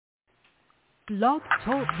Blog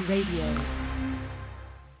Talk Radio.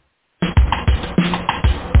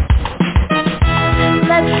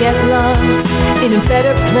 Let's get lost in a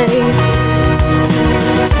better place.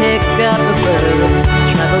 Pick up a book,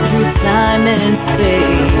 travel through time and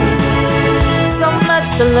space. So much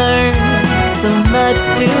to learn, so much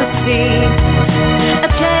to see. A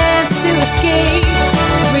chance to escape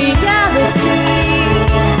reality.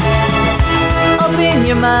 Open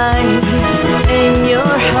your mind and your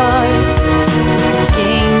heart.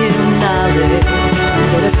 Gain new knowledge,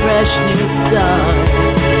 get a fresh new start.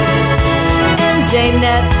 MJ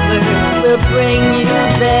Network will bring you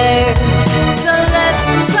there. So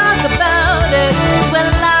let's talk about it.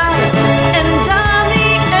 We're live and on the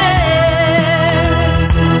air.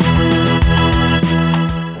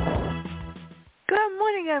 Good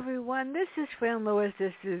morning, everyone. This is Fran Lewis.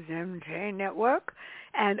 This is MJ Network.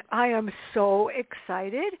 And I am so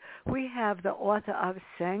excited. We have the author of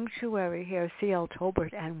Sanctuary here, C.L.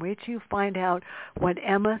 Tolbert. And wait till you find out what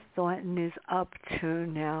Emma Thornton is up to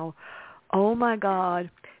now. Oh, my God.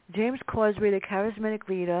 James Cosby, the charismatic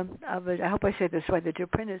leader of, I hope I say this right, the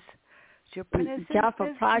Japaprajnas,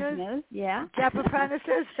 yeah. Japaprajnas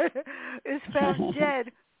is found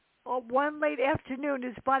dead. One late afternoon,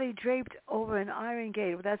 his body draped over an iron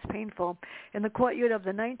gate, well, that's painful, in the courtyard of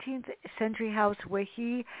the 19th century house where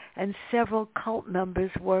he and several cult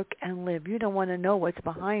members work and live. You don't want to know what's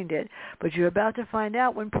behind it, but you're about to find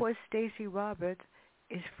out when poor Stacey Roberts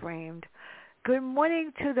is framed. Good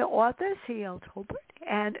morning to the author, C.L. Tolbert,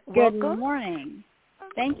 and welcome. Good morning.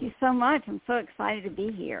 Thank you so much. I'm so excited to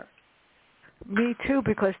be here. Me too,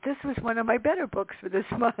 because this was one of my better books for this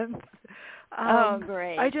month.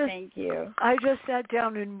 Great. Thank you. I just sat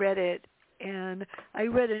down and read it, and I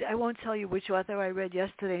read it. I won't tell you which author I read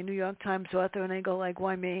yesterday, New York Times author, and I go like,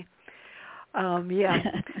 why me? Yeah.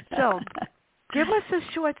 So give us a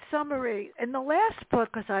short summary. In the last book,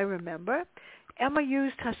 as I remember, Emma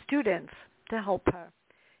used her students to help her.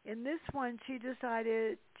 In this one, she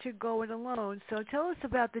decided to go it alone. So tell us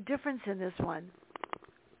about the difference in this one.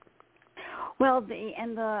 Well,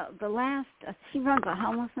 the last, she runs a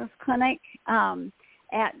homelessness clinic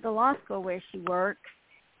at the law school where she works,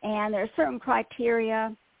 and there are certain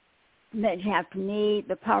criteria that you have to meet,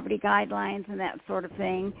 the poverty guidelines and that sort of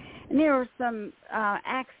thing. And there was some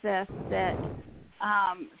access that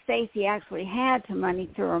Stacey actually had to money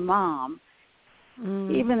through her mom.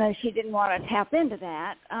 Even though she didn't want to tap into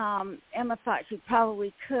that, Emma thought she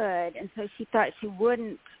probably could, and so she thought she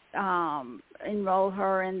wouldn't enroll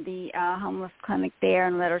her in the homeless clinic there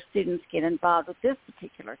and let her students get involved with this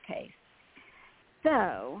particular case.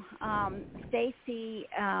 So Stacey is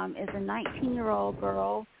a 19-year-old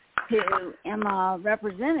girl who Emma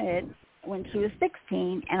represented when she was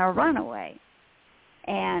 16 and a runaway.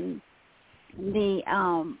 And the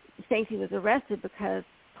Stacey was arrested because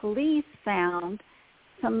police found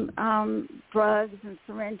some drugs and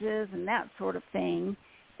syringes and that sort of thing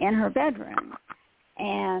in her bedroom.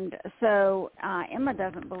 And so Emma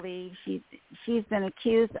doesn't believe she's been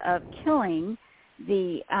accused of killing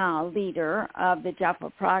the leader of the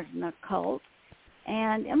Japaprajnas cult.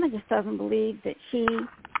 And Emma just doesn't believe that she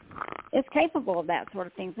is capable of that sort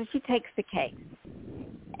of thing. So she takes the case.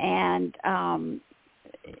 And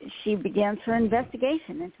she begins her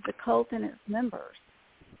investigation into the cult and its members.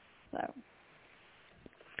 So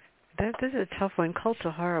this is a tough one. Cults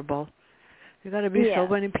are horrible. You got to be so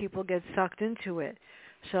many people get sucked into it.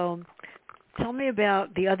 So, tell me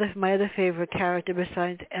about my other favorite character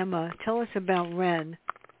besides Emma. Tell us about Wren.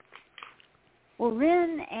 Well,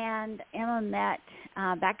 Wren and Emma met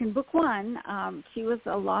back in book one. She was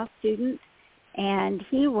a law student, and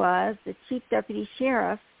he was the chief deputy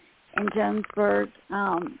sheriff in Jonesburg,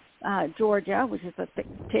 Georgia, which is a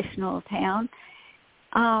fictional town.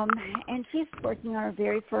 And she's working on her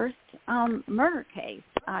very first murder case.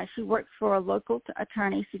 She works for a local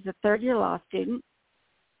attorney. She's a third-year law student.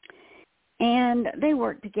 And they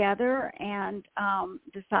work together and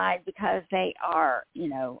decide, because they are,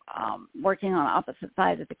 working on opposite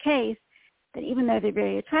sides of the case, that even though they're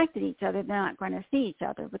very attracted to each other, they're not going to see each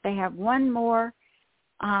other. But they have one more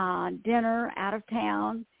dinner out of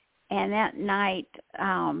town, and that night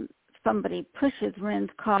somebody pushes Wren's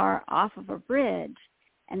car off of a bridge,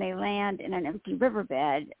 and they land in an empty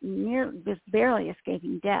riverbed, just barely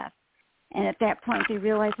escaping death. And at that point, they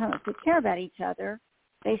realize how much they care about each other.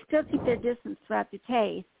 They still keep their distance throughout the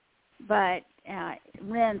case, but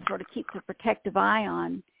Wren sort of keeps a protective eye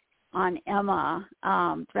on Emma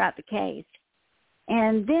throughout the case.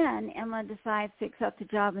 And then Emma decides to accept a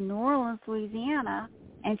job in New Orleans, Louisiana,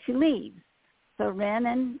 and she leaves. so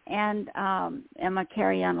Ren and Emma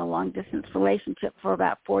carry on a long-distance relationship for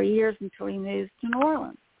about 4 years until he moves to New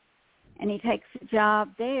Orleans. And he takes a job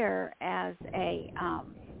there as a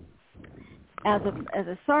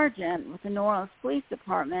sergeant with the New Orleans Police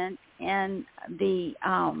Department in the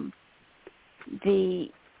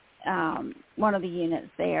one of the units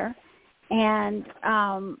there, and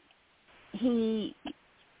he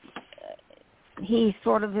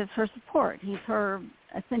sort of is her support. He's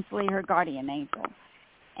essentially her guardian angel.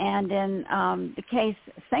 And in the case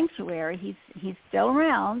Sanctuary, he's still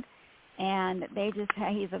around, and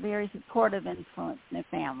he's a very supportive influence in the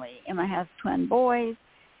family. Emma has twin boys,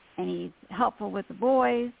 and he's helpful with the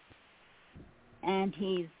boys, and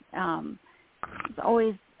he's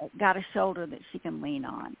always got a shoulder that she can lean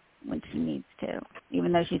on when she needs to,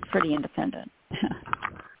 even though she's pretty independent.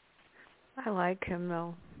 I like him,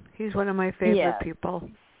 though. He's one of my favorite people.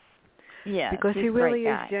 Yeah, because he really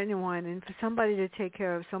is genuine, and for somebody to take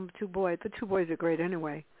care of the two boys are great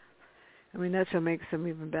anyway. I mean, that's what makes them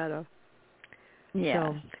even better. Yeah.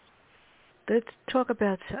 So, let's talk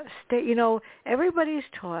about state. You know, everybody's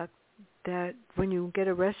taught that when you get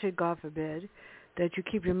arrested, God forbid, that you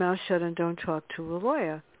keep your mouth shut and don't talk to a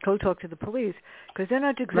lawyer. Go talk to the police, because they're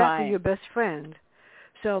not exactly your best friend.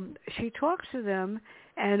 So she talks to them,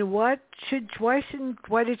 and why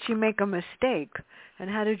did she make a mistake? And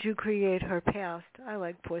how did you create her past? I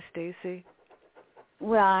like poor Stacy.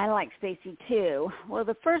 Well, I like Stacy too. Well,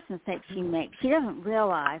 the first mistake she makes, she doesn't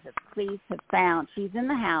realize that the police have found she's in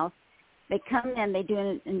the house. They come in, they do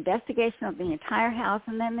an investigation of the entire house,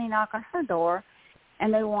 and then they knock on her door,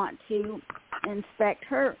 and they want to inspect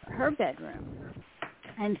her bedroom.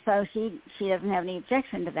 And so she doesn't have any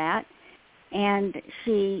objection to that. And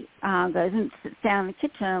she goes and sits down in the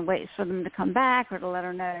kitchen and waits for them to come back or to let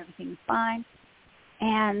her know everything's fine.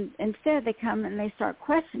 And instead they come and they start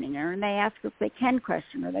questioning her, and they ask her if they can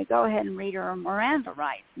question her. They go ahead and read her Miranda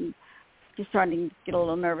rights, and she's starting to get a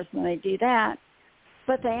little nervous when they do that.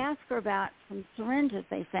 But they ask her about some syringes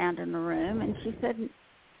they found in the room, and she said,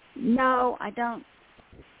 no, I don't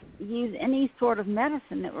use any sort of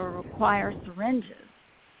medicine that will require syringes.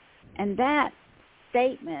 And that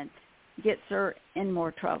statement gets her in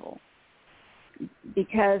more trouble,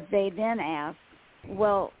 because they then ask,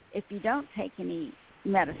 well, if you don't take any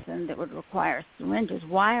medicine that would require syringes,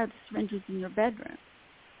 why are the syringes in your bedroom?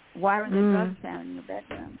 Why were the drugs found in your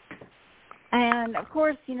bedroom? And, of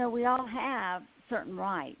course, you know, we all have certain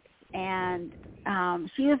rights. And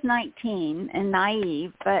she was 19 and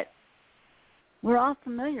naive, but we're all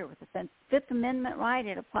familiar with the Fifth Amendment right.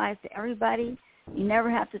 It applies to everybody. You never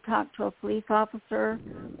have to talk to a police officer,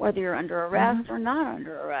 whether you're under arrest or not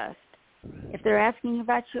under arrest. If they're asking you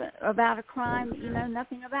about a crime that you know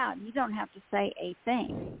nothing about, you don't have to say a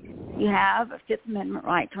thing. You have a Fifth Amendment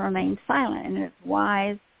right to remain silent, and it's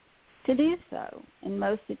wise to do so in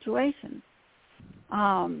most situations.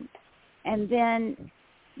 And then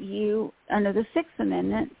you, under the Sixth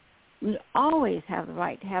Amendment, you always have the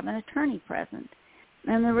right to have an attorney present.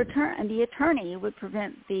 And the attorney would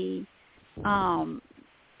prevent the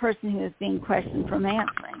person who is being questioned from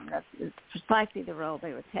answering. That's precisely the role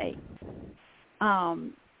they would take.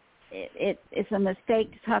 It's a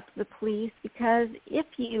mistake to talk to the police, because if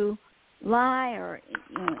you lie or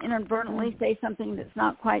inadvertently say something that's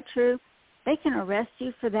not quite true, they can arrest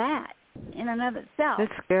you for that in and of itself.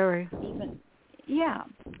 That's scary. Yeah.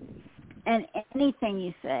 And anything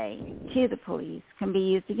you say to the police can be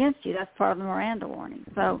used against you. That's part of the Miranda warning.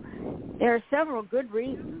 So there are several good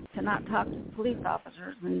reasons to not talk to police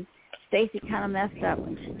officers, and Stacy kind of messed up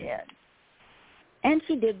when she did. And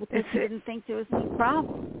she did because she didn't think there was any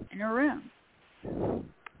problem in her room.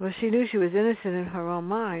 Well, she knew she was innocent in her own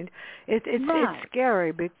mind. It's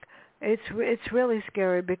scary. It's really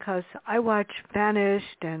scary, because I watch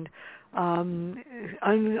Vanished and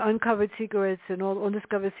Uncovered Secrets and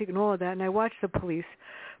Undiscovered Secrets and all of that, and I watch the police.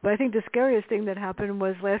 But I think the scariest thing that happened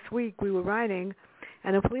was last week we were riding,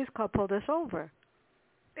 and a police car pulled us over.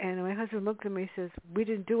 And my husband looked at me and says, we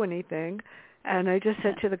didn't do anything. And I just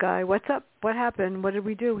said to the guy, what's up? What happened? What did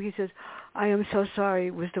we do? He says, I am so sorry.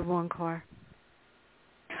 It was the wrong car.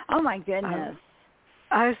 Oh, my goodness.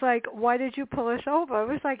 I was like, why did you pull us over? It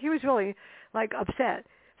was like, he was really, like, upset.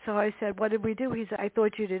 So I said, what did we do? He said, I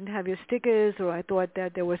thought you didn't have your stickers, or I thought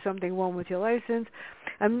that there was something wrong with your license.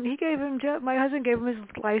 My husband gave him his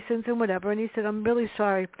license and whatever, and he said, I'm really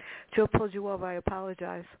sorry to have pulled you over. I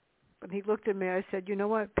apologize. And he looked at me. I said, you know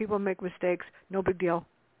what? People make mistakes. No big deal.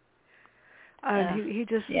 And he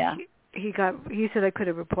said I could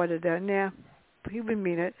have reported that. Nah, he wouldn't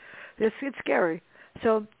mean it. It's scary.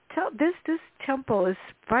 So this temple is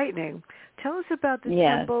frightening. Tell us about the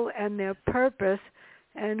temple and their purpose,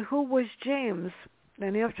 and who was James.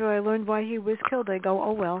 And after I learned why he was killed, I go,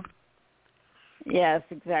 oh well. Yes,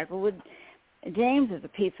 exactly. James is a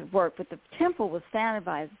piece of work, but the temple was founded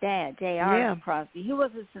by his dad, J.R. Crosby. He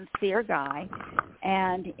was a sincere guy,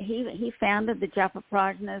 and he founded the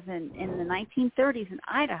Japaprajnas in the 1930s in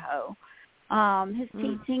Idaho. His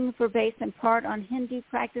teachings were based in part on Hindu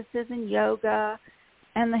practices and yoga,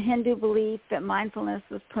 and the Hindu belief that mindfulness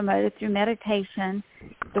was promoted through meditation.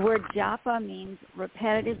 The word japa means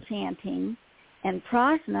repetitive chanting, and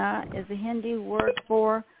prajna is a Hindu word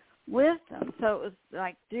for wisdom. So it was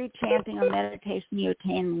like through chanting or meditation you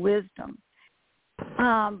attain wisdom.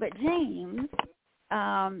 But James,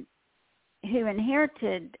 who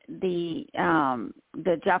inherited the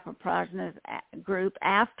Japaprajnas group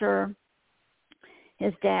after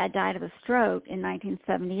his dad died of a stroke in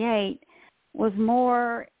 1978, was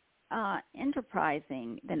more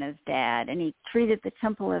enterprising than his dad, and he treated the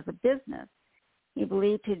temple as a business. He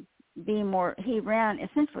believed to be more, he ran,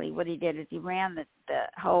 essentially what he did is he ran the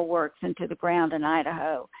whole works into the ground in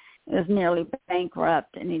Idaho. It was nearly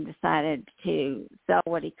bankrupt, and he decided to sell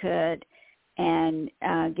what he could and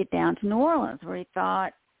get down to New Orleans, where he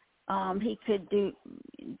thought he could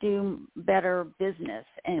do better business,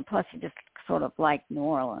 and plus he just sort of liked New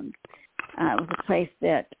Orleans. It was a place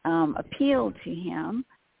that appealed to him,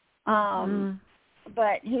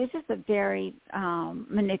 but he was just a very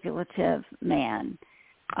manipulative man.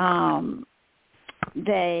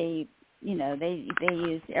 They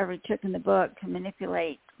used every trick in the book to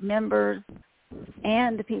manipulate members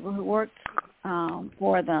and the people who worked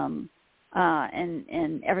for them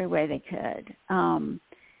in every way they could.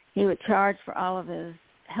 He would charge for all of his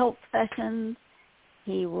help sessions.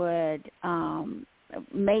 He would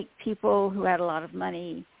make people who had a lot of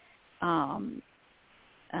money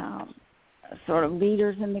sort of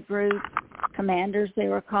leaders in the group, commanders they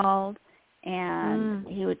were called, and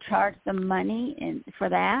he would charge them money for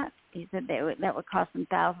that. He said that would cost them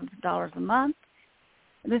thousands of dollars a month.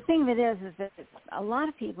 The thing of it is that a lot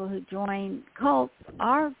of people who join cults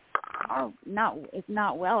are not, if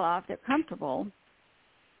not well off, they're comfortable,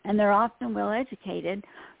 and they're often well educated,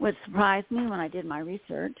 which surprised me when I did my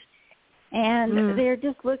research. And they're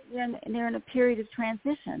just they're in a period of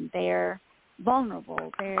transition. They're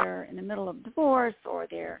vulnerable. They're in the middle of divorce, or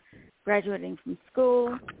they're graduating from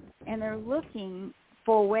school, and they're looking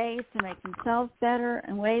for ways to make themselves better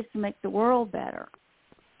and ways to make the world better.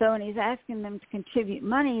 So when he's asking them to contribute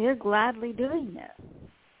money, they're gladly doing this,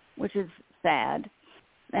 which is sad.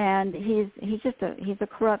 And he's a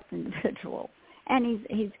corrupt individual, and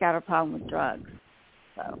he's got a problem with drugs.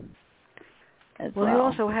 So. Well, he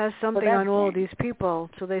also has something on all of these people,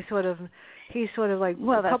 so he sort of like,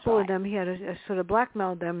 a couple of them, he had a sort of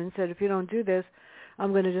blackmailed them and said, if you don't do this,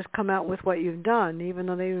 I'm going to just come out with what you've done, even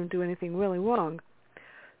though they didn't do anything really wrong.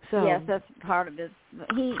 So yes, that's part of his.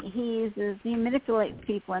 He manipulates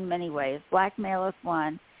people in many ways. Blackmail is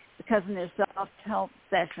one, because in their self-help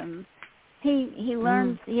sessions, he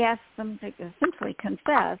learns. He asks them to essentially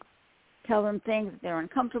confess, tell them things that they're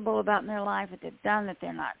uncomfortable about in their life, that they've done that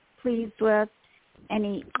they're not pleased with. And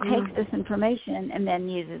he takes this information and then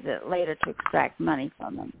uses it later to extract money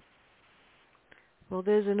from them. Well,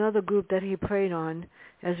 there's another group that he preyed on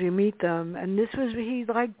as we meet them, and he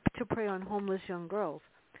liked to prey on homeless young girls,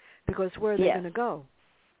 because where are they going to go?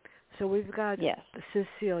 So we've got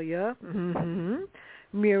Cecilia,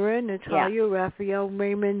 Mira, Natalia, Raphael,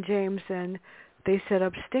 Raymond, James, and they set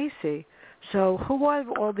up Stacy. So who are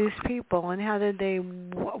all these people, and how did they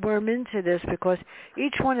worm into this? Because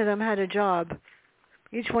each one of them had a job.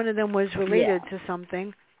 Each one of them was related to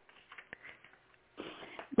something.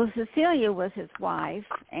 Well, Cecilia was his wife,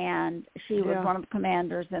 and she was one of the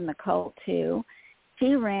commanders in the cult too.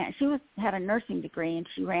 She had a nursing degree, and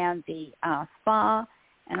she ran the spa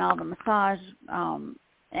and all the massage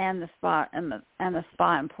and the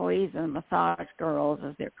spa employees and the massage girls,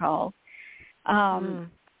 as they're called. And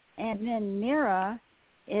then Mira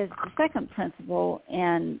is the second principal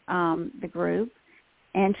in the group,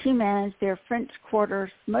 and she managed their French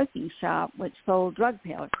Quarter smoking shop, which sold drug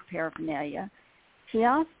paraphernalia. She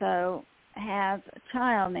also has a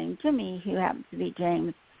child named Jimmy, who happens to be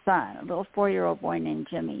James' son, a little 4-year-old boy named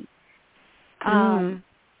Jimmy.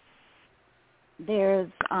 There's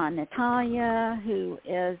Natalia, who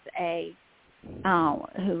is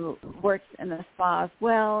who works in the spa as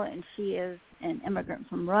well, and she is an immigrant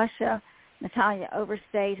from Russia. Natalia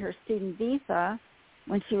overstayed her student visa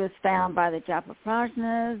when she was found by the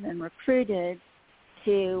Japaprajnas and recruited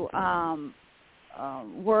to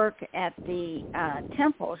work at the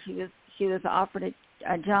temple. She was offered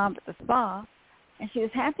a job at the spa, and she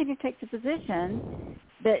was happy to take the position,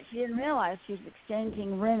 but she didn't realize she was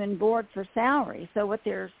exchanging room and board for salary. So what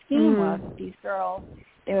their scheme was, these girls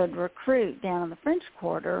they would recruit down in the French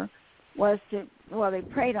Quarter, was they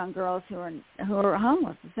preyed on girls who were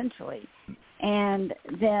homeless essentially, and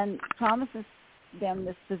then promises them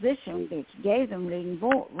this position, which gave them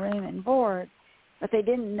room and board, but they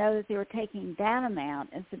didn't know that they were taking that amount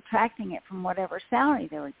and subtracting it from whatever salary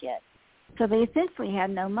they would get. So they essentially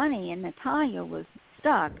had no money, and Natalia was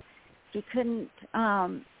stuck. She couldn't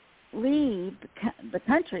leave the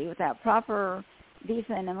country without proper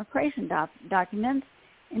visa and immigration documents,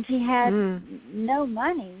 and she had no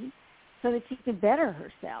money so that she could better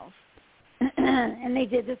herself. And they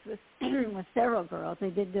did this with several girls.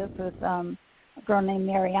 They did this with a girl named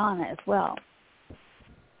Mariana as well.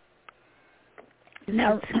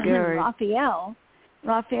 Now,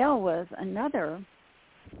 Raphael was another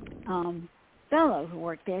fellow who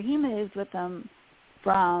worked there. He moved with them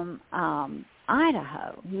from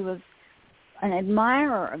Idaho. He was an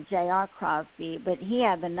admirer of J.R. Crosby, but he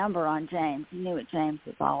had the number on James. He knew what James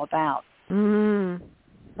was all about.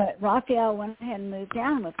 But Raphael went ahead and moved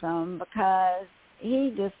down with them because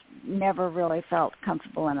he just never really felt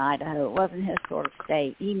comfortable in Idaho. It wasn't his sort of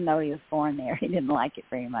state. Even though he was born there, he didn't like it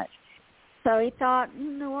very much. So he thought,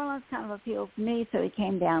 New Orleans kind of appeals to me, so he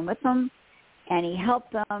came down with them, and he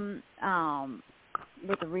helped them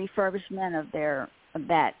with the refurbishment of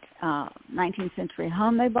that 19th century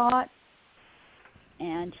home they bought.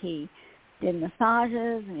 And he did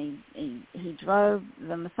massages, and he drove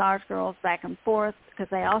the massage girls back and forth because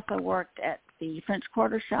they also worked at the French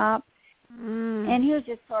Quarter shop. And he was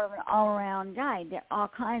just sort of an all-around guy. He did all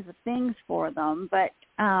kinds of things for them, but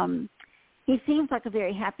he seems like a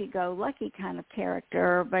very happy-go-lucky kind of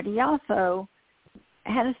character, but he also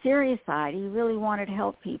had a serious side. He really wanted to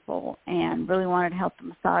help people and really wanted to help the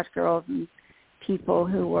massage girls and people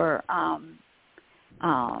who were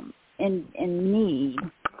in need.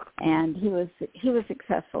 And he was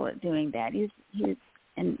successful at doing that.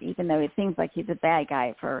 And even though it seems like he's a bad guy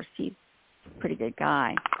at first, he's a pretty good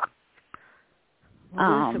guy.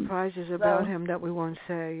 Well, there's surprises about him that we won't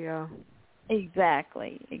say. Yeah.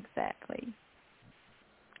 Exactly.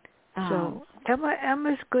 So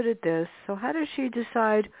Emma's good at this. So how does she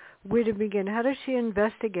decide where to begin? How does she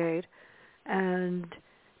investigate? And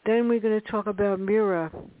then we're going to talk about Mira.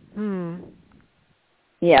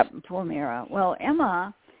 Yeah, poor Mira. Well,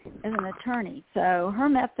 Emma is an attorney, so her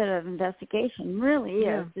method of investigation really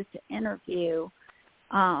is just to interview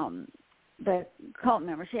the cult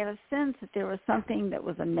member. She had a sense that there was something that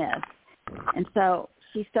was amiss, and so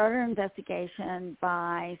she started her investigation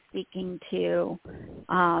by speaking to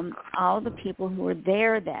all the people who were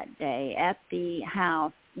there that day at the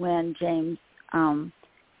house when James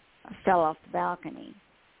fell off the balcony.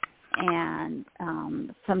 And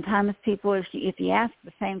sometimes people, if you ask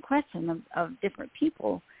the same question of different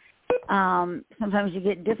people, sometimes you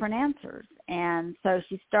get different answers. And so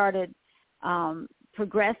she started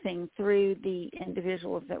progressing through the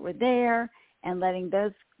individuals that were there and letting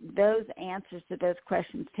those answers to those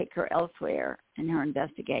questions take her elsewhere in her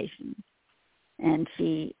investigation. And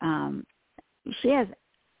she has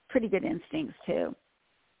pretty good instincts too.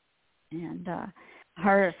 And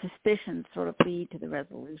her suspicions sort of lead to the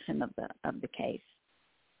resolution of the case,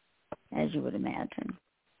 as you would imagine.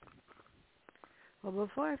 Well,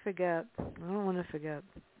 before I forget, I don't want to forget.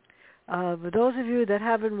 For those of you that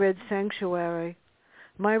haven't read Sanctuary,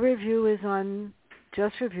 my review is on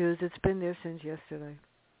Just Reviews. It's been there since yesterday,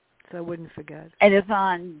 so I wouldn't forget. It is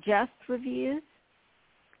on Just Reviews?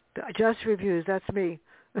 Just Reviews, that's me.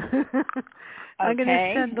 I'm going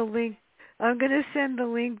to send the link. I'm going to send the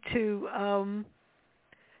link to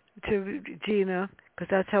Gina, because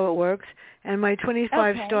that's how it works. And my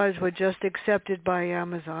 25 stars were just accepted by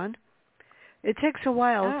Amazon. It takes a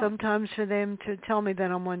while sometimes for them to tell me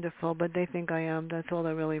that I'm wonderful, but they think I am. That's all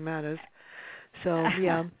that really matters. So,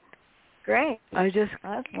 yeah. Great. That's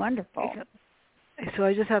wonderful. So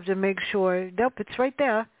I just have to make sure. Nope, it's right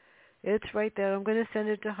there. It's right there. I'm going to send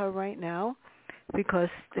it to her right now because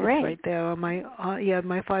it's right there. On my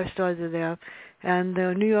 5 stars are there. And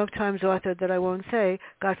the New York Times author that I won't say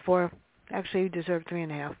got 4. Actually, he deserved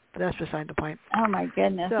 3.5, but that's beside the point. Oh, my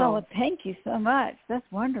goodness. Well, thank you so much. That's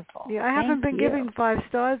wonderful. Yeah, I haven't been giving 5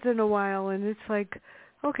 stars in a while, and it's like,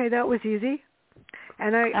 okay, that was easy.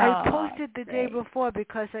 And I posted the day before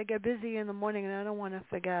because I get busy in the morning, and I don't want to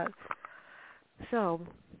forget. So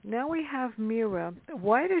now we have Mira.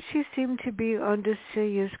 Why does she seem to be under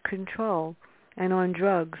serious control and on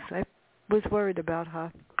drugs? I was worried about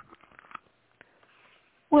her.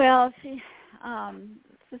 Well,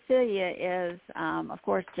 Cecilia is, of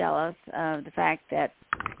course, jealous of the fact that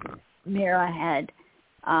Mira had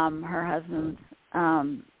her husband's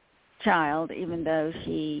child, even though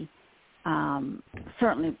she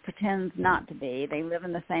certainly pretends not to be. They live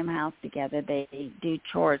in the same house together. They do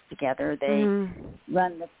chores together. They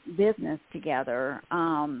run the business together.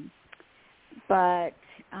 But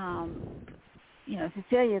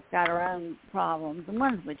Cecilia's got her own problems, and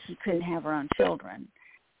one of which she couldn't have her own children.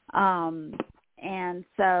 And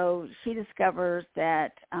so she discovers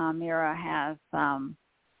that Mira has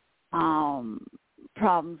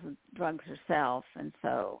problems with drugs herself, and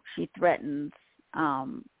so she threatens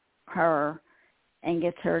her and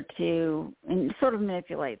gets her to, and sort of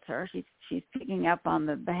manipulates her. She's picking up on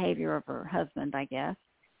the behavior of her husband, I guess,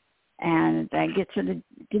 and gets her to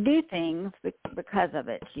do things because of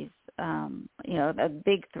it. She's, a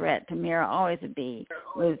big threat to Mira always would be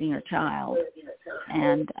losing her child,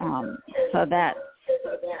 and so that's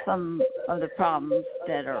some of the problems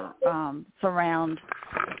that are surround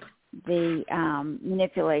the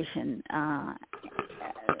manipulation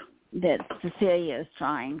that Cecilia is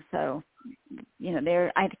trying. So,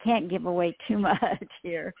 I can't give away too much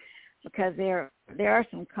here because there are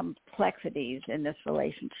some complexities in this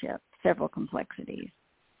relationship, several complexities.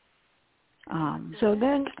 So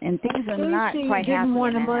then, and things are not quite happy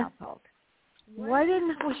in that household. Why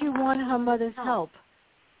didn't she want her mother's help?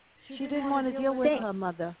 She didn't want to deal with her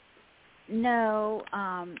mother. No.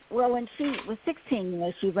 Well, when she was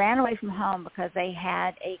 16, she ran away from home because they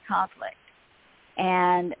had a conflict.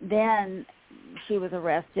 And then she was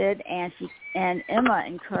arrested, and Emma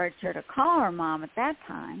encouraged her to call her mom at that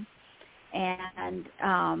time and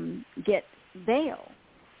get bail.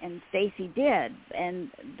 And Stacy did. And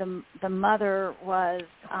the mother was,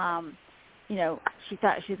 she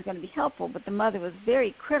thought she was going to be helpful, but the mother was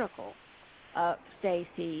very critical of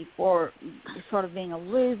Stacy for sort of being a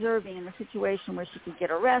loser, being in a situation where she could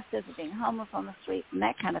get arrested, for being homeless on the street, and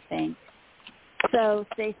that kind of thing. So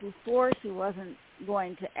Stacy swore she wasn't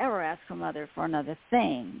going to ever ask her mother for another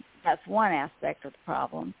thing. That's one aspect of the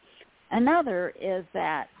problem. Another is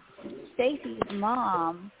that Stacy's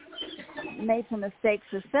mom made some mistakes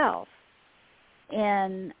herself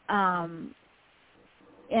in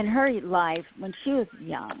her life when she was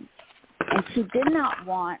young, and she did not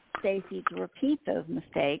want Stacy to repeat those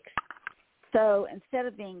mistakes. So instead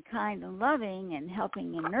of being kind and loving and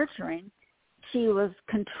helping and nurturing, she was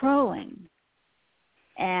controlling.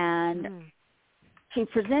 And she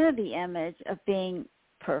presented the image of being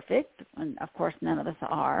perfect, and of course none of us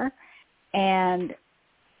are. And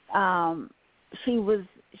she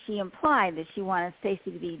implied that she wanted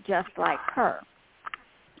Stacy to be just like her.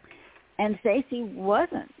 And Stacy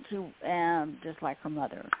wasn't just like her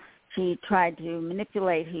mother. She tried to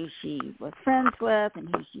manipulate who she was friends with and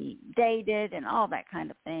who she dated and all that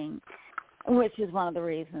kind of thing, which is one of the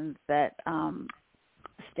reasons that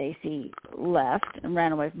Stacy left and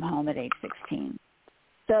ran away from home at age 16.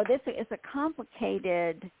 So this is a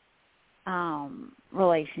complicated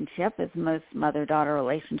relationship, as most mother-daughter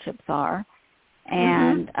relationships are.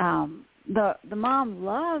 And the mom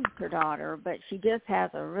loves her daughter, but she just has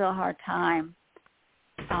a real hard time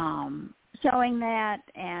showing that,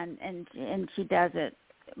 and she does it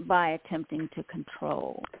by attempting to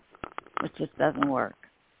control, which just doesn't work.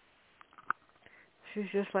 She's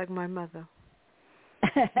just like my mother.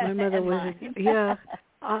 My mother was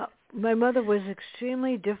my mother was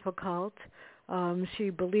extremely difficult. She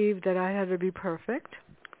believed that I had to be perfect,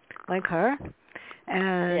 like her,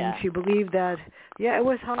 and she believed that it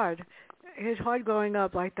was hard. It was hard growing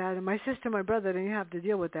up like that, and my sister and my brother didn't have to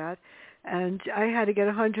deal with that. And I had to get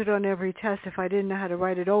 100 on every test if I didn't know how to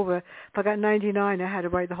write it over. If I got 99, I had to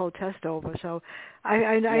write the whole test over. So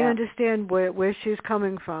I understand where she's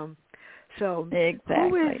coming from. So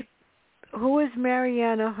exactly. Who is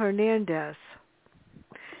Mariana Hernandez?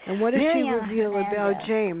 And what does she reveal about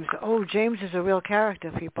James? Oh, James is a real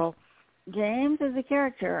character, people. James is a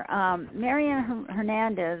character. Mariana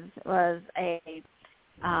Hernandez was a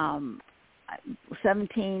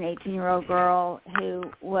 17, 18-year-old girl who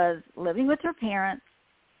was living with her parents,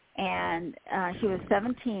 and she was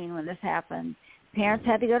 17 when this happened. Parents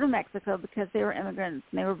had to go to Mexico because they were immigrants,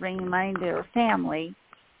 and they were bringing money to their family,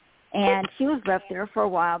 and she was left there for a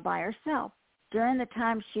while by herself. During the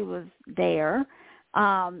time she was there,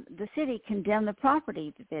 the city condemned the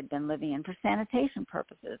property that they had been living in for sanitation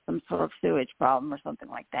purposes, some sort of sewage problem or something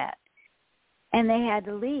like that. And they had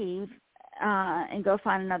to leave and go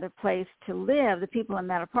find another place to live. The people in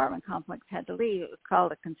that apartment complex had to leave. It was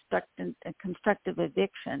called a constructive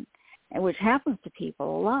eviction, which happens to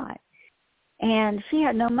people a lot. And she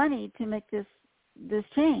had no money to make this this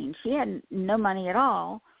change. She had no money at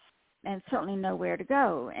all and certainly nowhere to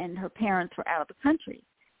go, and her parents were out of the country.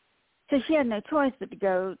 So she had no choice but to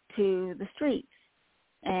go to the streets.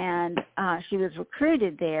 And she was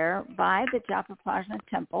recruited there by the Japaprajnas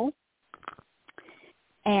temple.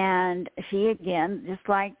 And she, again, just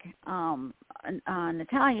like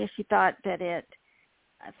Natalia, she thought that it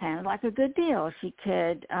sounded like a good deal. She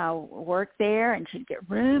could work there, and she'd get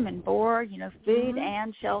room and board, food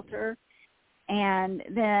and shelter. And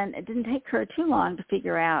then it didn't take her too long to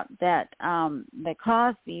figure out that the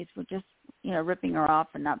Crosbys were just, ripping her off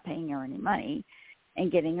and not paying her any money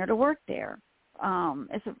and getting her to work there.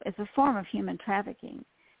 It's a form of human trafficking.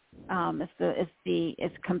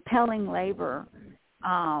 It's compelling labor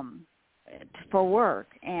for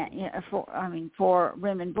work and for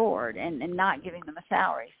room and board and not giving them a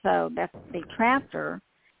salary. So they trapped her,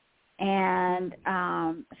 and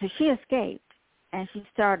so she escaped, and she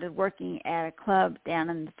started working at a club down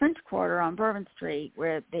in the French Quarter on Bourbon Street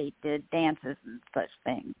where they did dances and such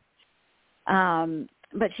things.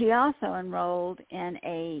 But she also enrolled in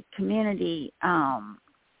a community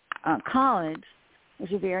college,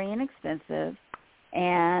 which is very inexpensive,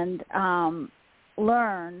 and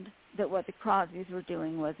learned that what the Crosbys were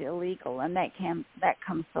doing was illegal, and that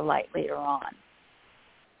comes to light later on.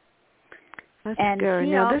 That's and scary.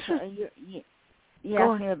 she Now, also, you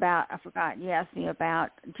asked me about, I forgot, you asked me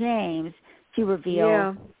about James. She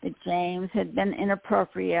revealed that James had been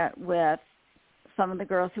inappropriate with some of the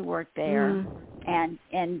girls who worked there and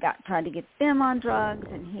tried to get them on drugs,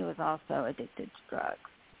 and he was also addicted to drugs.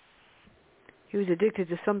 He was addicted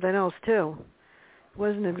to something else, too.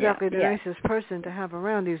 Wasn't exactly the nicest person to have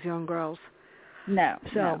around these young girls. No.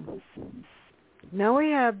 Now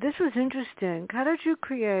we have, this was interesting. How did you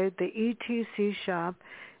create the ETC shop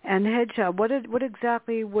and the head shop? What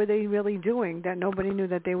exactly were they really doing that nobody knew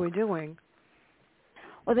that they were doing?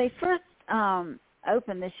 Well, they first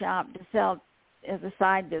opened the shop to sell, as a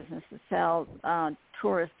side business, to sell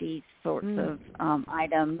touristy sorts of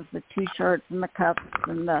items, the T-shirts and the cups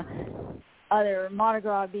and the other Mardi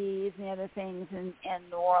Gras beads and the other things in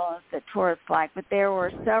New Orleans that tourists like. But there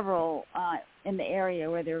were several in the area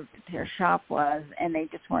where their shop was, and they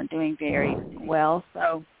just weren't doing very well.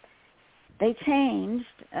 So they changed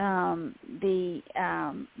they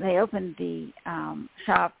opened the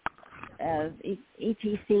shop as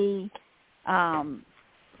ETC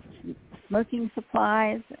smoking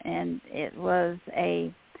supplies, and it was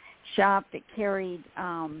a shop that carried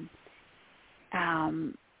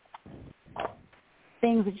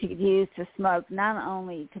things that you could use to smoke not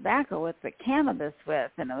only tobacco with, but cannabis with.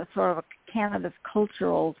 And it was sort of a cannabis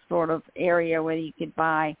cultural sort of area where you could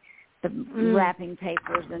buy the wrapping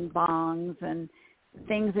papers and bongs and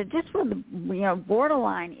things that just were,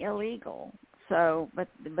 borderline illegal. So, but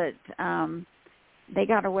they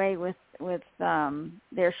got away with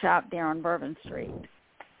their shop there on Bourbon Street.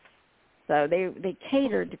 So they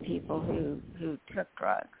catered to people who took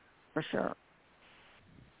drugs, for sure.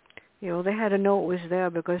 They had to know it was there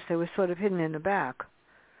because they were sort of hidden in the back.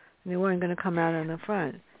 They weren't going to come out in the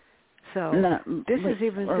front. So this is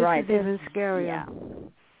even scarier.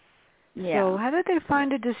 Yeah. So how did they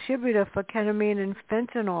find a distributor for ketamine and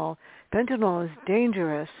fentanyl? Fentanyl is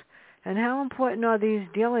dangerous. And how important are these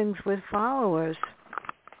dealings with followers?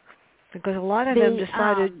 Because a lot of them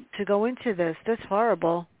decided to go into this. That's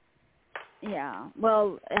horrible. Yeah.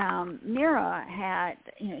 Well, Mira had,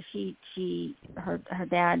 her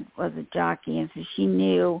dad was a jockey, and so she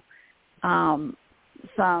knew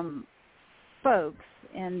some folks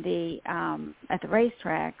in the at the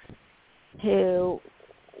racetracks who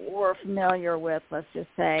were familiar with, let's just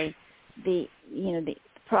say, the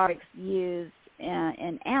products used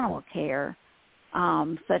in animal care,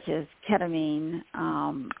 such as ketamine,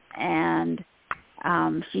 and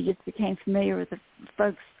she just became familiar with the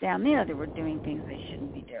folks down there that were doing things they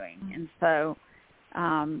shouldn't be doing. And so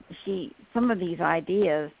some of these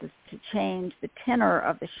ideas to change the tenor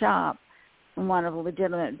of the shop from one of a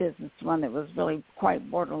legitimate business to one that was really quite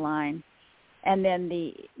borderline. And then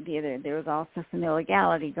there was also some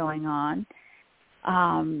illegality going on.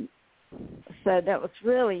 So that was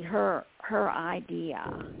really her idea,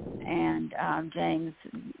 and James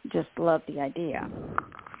just loved the idea.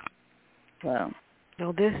 So.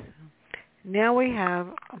 Now we have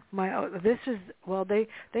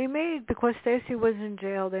they made, because Stacy was in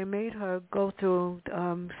jail, they made her go through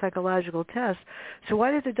psychological tests. So why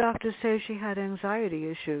did the doctor say she had anxiety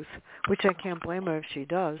issues? Which I can't blame her if she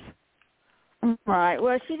does. Right.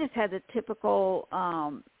 Well, she just had the typical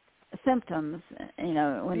symptoms,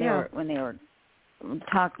 when they were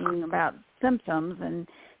talking about symptoms, and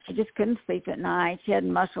she just couldn't sleep at night. She had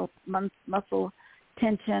muscle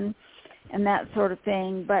tension and that sort of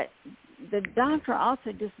thing. But the doctor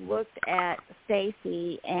also just looked at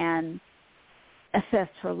Stacy and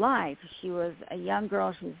assessed her life. She was a young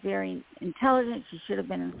girl. She was very intelligent. She should have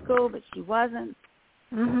been in school, but she wasn't.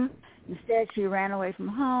 Mm-hmm. Instead, she ran away from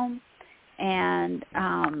home and,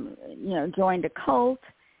 joined a cult.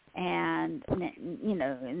 And,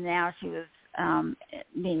 and now she was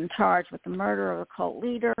being charged with the murder of a cult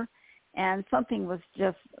leader. And something was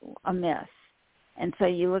just amiss. And so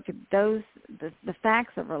you look at the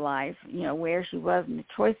facts of her life, where she was and the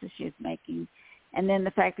choices she was making, and then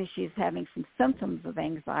the fact that she's having some symptoms of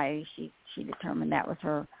anxiety. She determined that was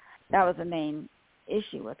the main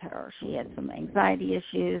issue with her. She had some anxiety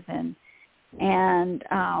issues and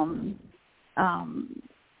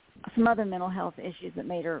some other mental health issues that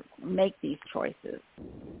made her make these choices.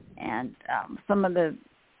 And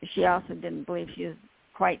she also didn't believe she was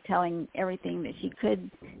quite telling everything that she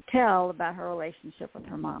could tell about her relationship with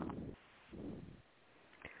her mom.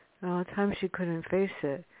 At times she couldn't face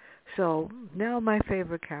it. So now my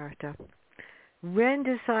favorite character. Ren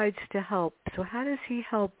decides to help. So how does he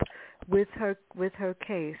help with her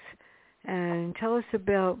case? And tell us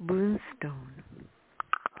about Moonstone.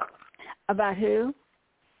 About who?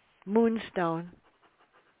 Moonstone.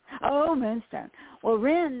 Oh, Moonstone. Well,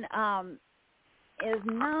 Ren is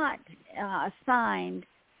not assigned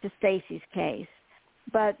to Stacy's case,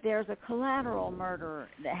 but there's a collateral murder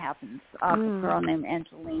that happens of a girl named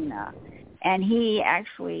Angelina, and he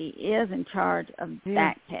actually is in charge of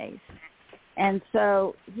that case. And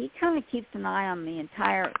so he kind of keeps an eye on the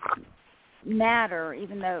entire matter,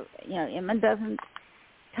 even though Emma doesn't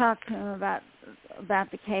talk to him about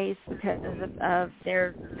the case because of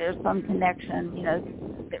there's some connection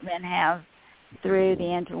that Ren has through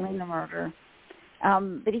the Angelina murder.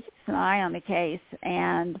 But he keeps an eye on the case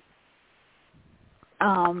and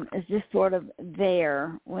is just sort of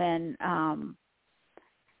there when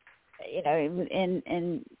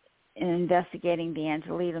in investigating the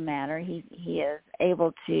Angelina matter. He is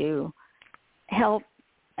able to help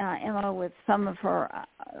Emma with some of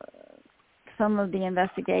the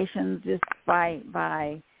investigations just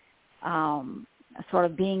by sort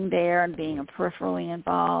of being there and being peripherally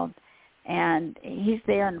involved. And he's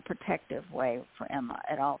there in a protective way for Emma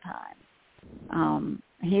at all times.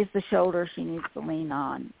 He's the shoulder she needs to lean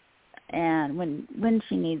on. And when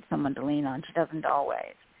she needs someone to lean on, she doesn't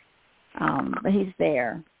always. But he's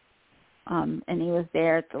there. And he was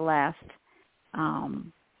there at the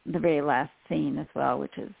very last scene as well,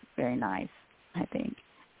 which is very nice, I think.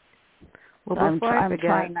 Well, I'm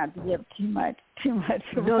trying not to give too much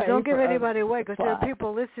away. No, don't give anybody away, because there are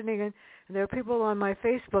people listening, and there are people on my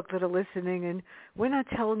Facebook that are listening, and we're not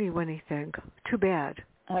telling you anything. Too bad.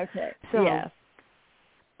 Okay. So, yes.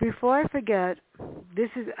 Before I forget,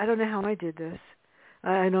 I don't know how I did this.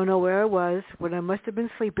 I don't know where I was, when I must have been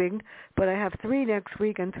sleeping, but I have 3 next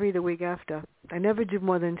week and 3 the week after. I never do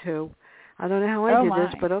more than 2. I don't know how I did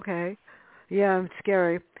this, but okay. Yeah, it's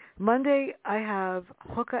scary. Monday, I have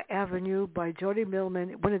Hooker Avenue by Jody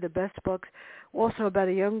Millman, one of the best books, also about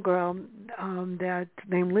a young girl that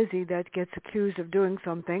named Lizzie that gets accused of doing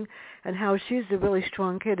something and how she's a really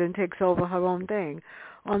strong kid and takes over her own thing.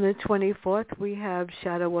 On the 24th, we have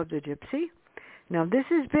Shadow of the Gypsy. Now, this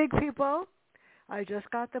is big, people. I just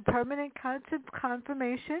got the permanent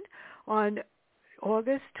confirmation on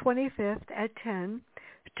August 25th at 10.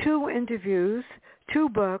 2 interviews, 2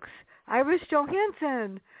 books. Iris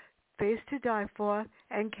Johansson, Face to Die For,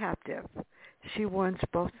 and Captive. She wants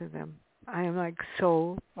both of them. I am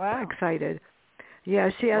so excited. Yeah,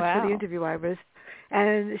 she asked for the interview, Iris,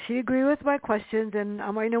 and she agreed with my questions, and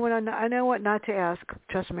I know what not to ask.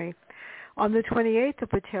 Trust me. On the 28th, the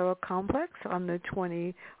Patero Complex. On the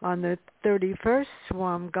 31st,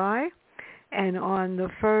 Swamp Guy, and on the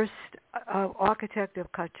 1st, Architect of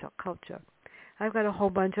Culture. I've got a whole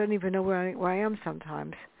bunch. I don't even know where I am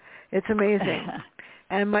sometimes. It's amazing.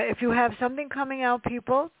 And if you have something coming out,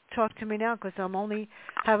 people, talk to me now, because I'm only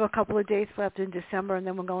have a couple of dates left in December, and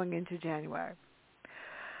then we're going into January.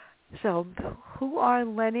 So who are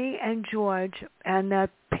Lenny and George and that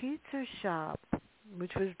pizza shop,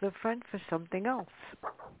 which was the front for something else?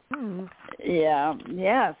 Yeah,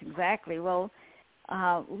 yes, exactly. Well,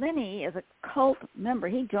 Lenny is a cult member.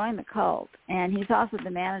 He joined the cult, and he's also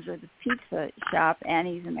the manager of the pizza shop, and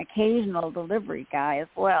he's an occasional delivery guy as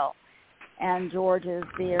well. And George is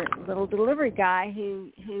the little delivery guy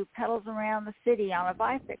who pedals around the city on a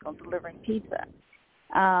bicycle delivering pizza.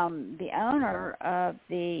 The owner of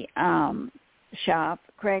the shop,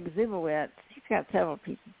 Craig Zubowitz, he's got several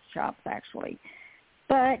pizza shops actually,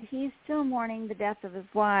 But he's still mourning the death of his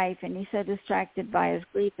wife, and he's so distracted by his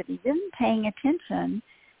grief that he isn't paying attention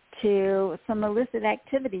to some illicit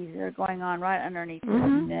activities that are going on right underneath his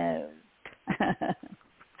nose.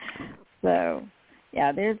 So,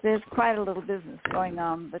 yeah, there's quite a little business going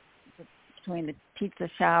on between the pizza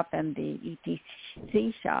shop and the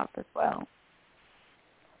ETC shop as well.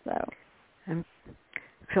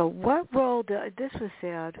 So what role, this was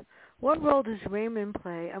sad, what role does Raymond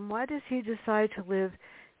play, and why does he decide to live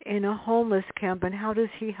in a homeless camp, and how does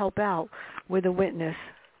he help out with a witness?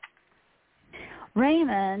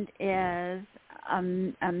 Raymond is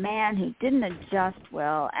a man who didn't adjust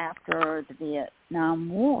well after the Vietnam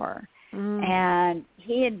War, and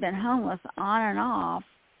he had been homeless on and off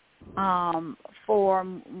for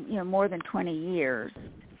more than 20 years.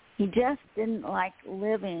 He just didn't like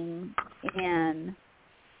living in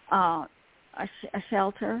a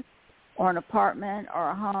shelter or an apartment or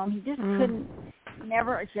a home. He just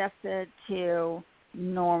never adjusted to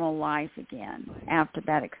normal life again after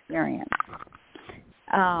that experience.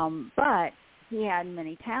 But he had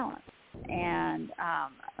many talents, and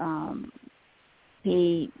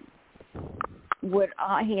he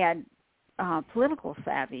had political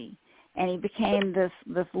savvy, and he became this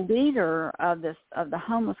leader of the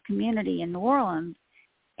homeless community in New Orleans.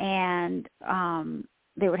 And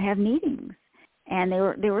they would have meetings, and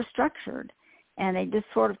they were structured, and they just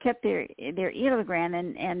sort of kept their ear to the ground,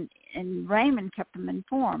 and Raymond kept them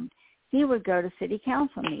informed. He would go to city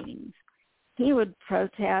council meetings. He would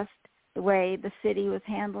protest the way the city was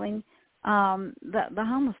handling the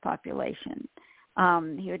homeless population.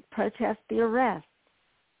 He would protest the arrests.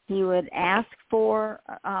 He would ask for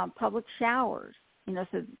public showers, so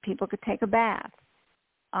that people could take a bath.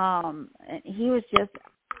 He was just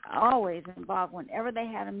always involved. Whenever they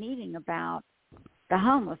had a meeting about the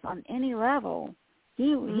homeless on any level,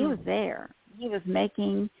 he was there. He was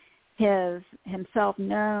making himself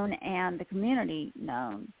known and the community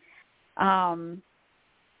known.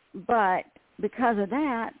 But because of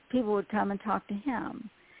that, people would come and talk to him.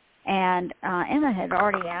 And Emma had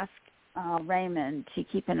already asked Raymond to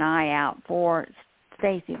keep an eye out for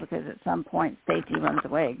Stacy, because at some point Stacy runs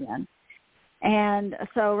away again. And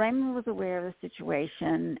so Raymond was aware of the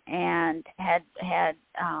situation and had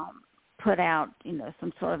put out,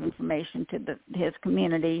 some sort of information to his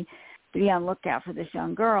community to be on lookout for this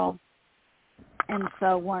young girl. And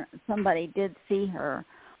so somebody did see her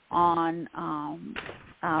on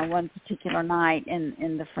one particular night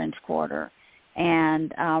in the French Quarter,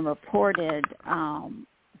 and reported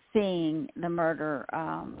seeing the murder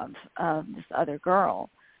of this other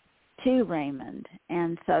girl to Raymond,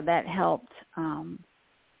 and so that helped him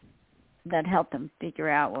figure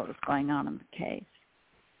out what was going on in the case.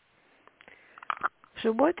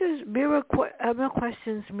 So what does Emma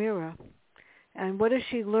questions Mira, and what does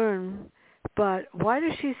she learn? But why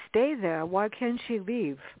does she stay there? Why can't she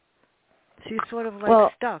leave? She's sort of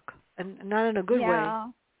stuck, and not in a good way.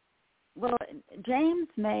 Well, James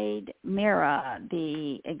made Mira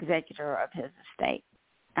the executor of his estate,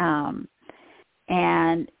 and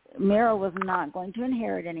Mira was not going to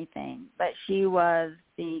inherit anything, but she was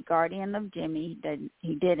the guardian of Jimmy.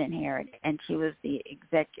 He did inherit, and she was the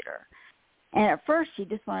executor. And at first, she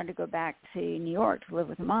just wanted to go back to New York to live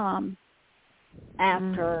with Mom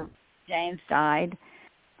after James died.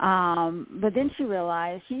 But then she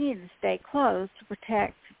realized she needed to stay close to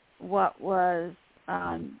protect what was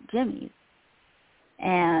Jimmy's.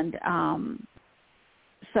 And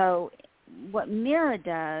so what Mira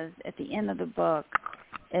does at the end of the book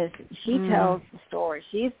is she tells the story.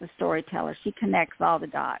 She's the storyteller. She connects all the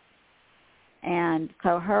dots. And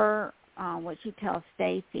so what she tells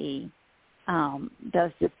Stacy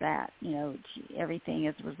does just that. Everything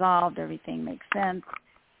is resolved. Everything makes sense.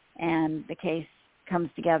 And the case comes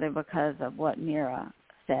together because of what Mira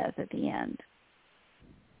says at the end.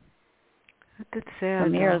 That's sad.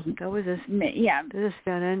 So that was a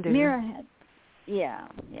sad ending. Mira had, yeah.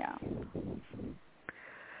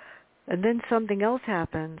 And then something else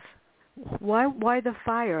happens. Why the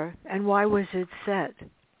fire, and why was it set?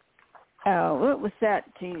 Oh, it was set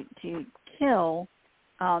to kill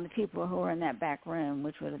the people who were in that back room,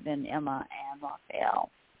 which would have been Emma and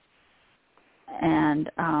Raphael. And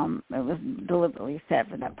it was deliberately set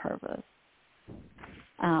for that purpose.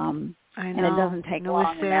 I know. And it doesn't take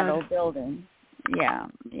long in that old building. Yeah.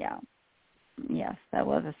 Yes, that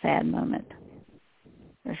was a sad moment,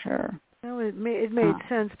 for sure. No, it made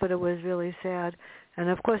sense, but it was really sad. And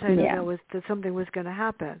of course, I knew that something was going to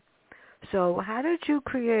happen. So, how did you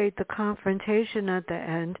create the confrontation at the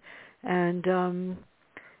end? And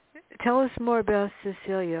tell us more about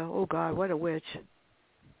Cecilia. Oh God, what a witch!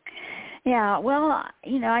 Yeah, well,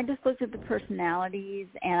 I just looked at the personalities,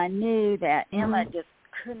 and I knew that Emma just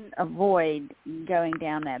couldn't avoid going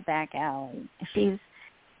down that back alley. She's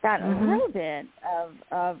got a little bit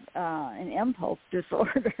of an impulse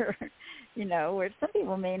disorder, where some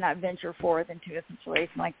people may not venture forth into a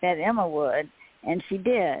situation like that. Emma would, and she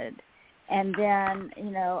did. And then,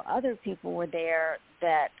 other people were there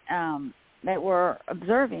that were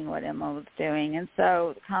observing what Emma was doing, and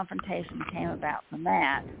so the confrontation came about from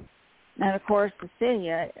that. And of course,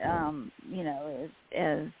 Cecilia,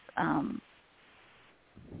 is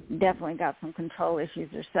definitely got some control issues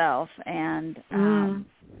herself, and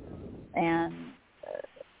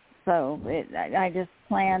so I just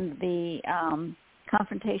planned the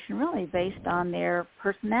confrontation really based on their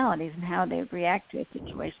personalities and how they would react to a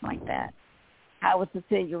situation like that. How would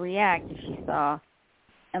Cecilia react if she saw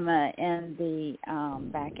Emma in the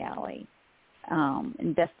back alley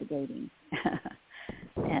investigating?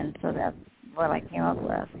 And so that's what I came up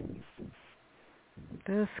with.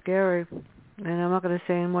 That's scary. And I'm not going to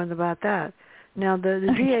say any more about that. Now,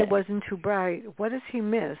 the DA wasn't too bright. What does he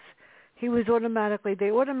miss? They automatically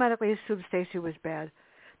assumed Stacy was bad.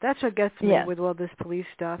 That's what gets me with all this police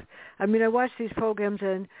stuff. I mean, I watch these programs,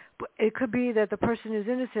 and it could be that the person is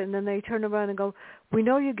innocent, and then they turn around and go, we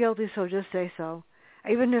know you're guilty, so just say so,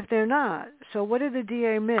 even if they're not. So what did the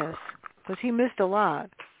DA miss? Because he missed a lot.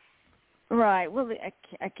 Right. Well,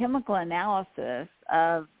 a chemical analysis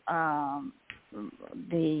of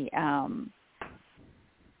the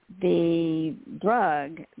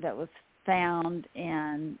drug that was found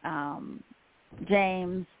in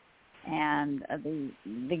James and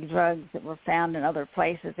the drugs that were found in other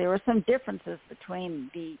places, there were some differences between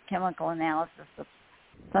the chemical analysis of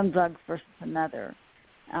some drugs versus another.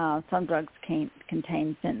 Some drugs contain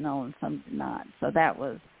fentanyl and some did not. So that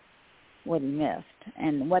was what he missed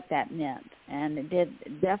and what that meant. And it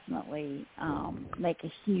did definitely make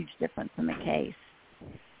a huge difference in the case.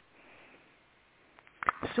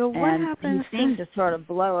 So what happens? He seemed to sort of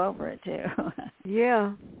blow over it too.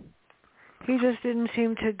 Yeah, he just didn't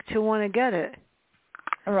seem to want to get it.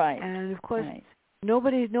 Right. And of course,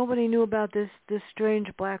 nobody knew about this strange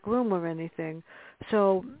black room or anything.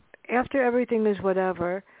 So after everything is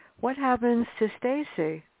whatever, what happens to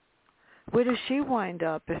Stacy? Where does she wind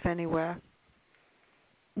up, if anywhere?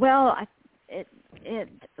 Well,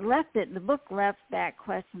 the book left that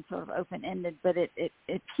question sort of open-ended, but it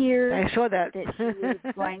appears I saw that she was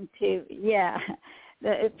going to,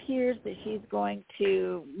 it appears that she's going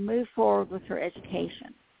to move forward with her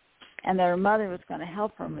education, and that her mother was going to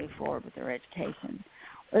help her move forward with her education.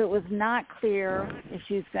 It was not clear if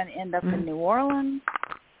she was going to end up in New Orleans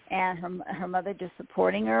and her mother just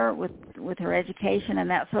supporting her with her education and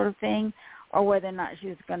that sort of thing, or whether or not she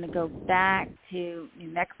was going to go back to New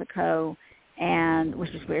Mexico, and which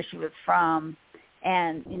is where she was from,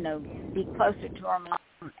 and be closer to her mom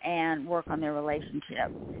and work on their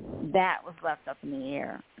relationship. That was left up in the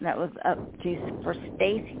air. That was up for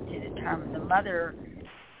Stacy to determine. The mother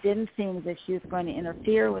didn't seem as if she was going to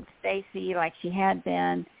interfere with Stacy like she had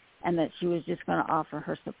been, and that she was just going to offer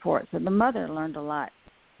her support. So the mother learned a lot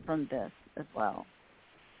from this as well.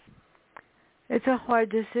 It's a hard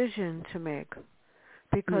decision to make,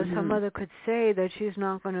 because her mother could say that she's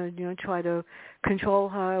not going to, try to control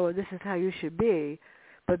her, or this is how you should be.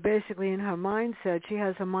 But basically in her mindset, she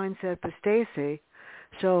has a mindset for Stacy.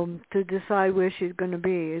 So to decide where she's going to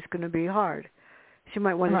be is going to be hard. She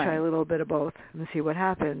might want to try a little bit of both and see what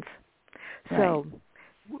happens. Right. So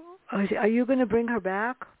are you going to bring her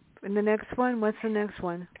back in the next one? What's the next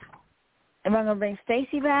one? Am I going to bring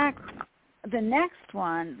Stacy back? The next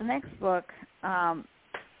book, I'm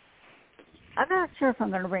not sure if I'm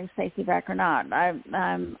going to bring Stacy back or not.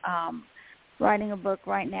 I'm writing a book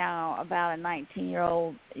right now about a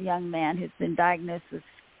 19-year-old young man who's been diagnosed with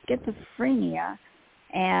schizophrenia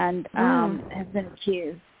and has been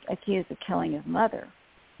accused of killing his mother.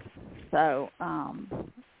 So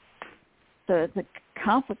it's a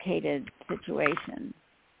complicated situation.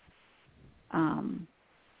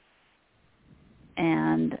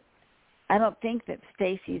 And I don't think that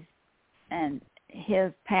Stacy's and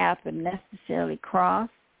his path would necessarily cross,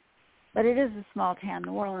 but it is a small town.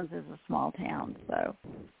 New Orleans is a small town, so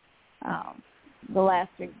the last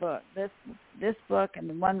big book, this book and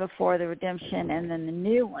the one before, The Redemption, and then the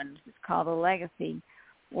new one, which is called The Legacy,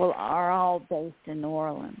 are all based in New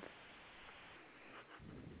Orleans.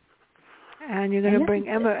 And you're going to bring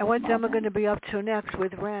Emma. And what's Emma going to be up to next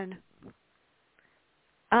with Ren?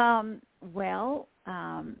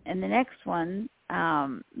 In the next one,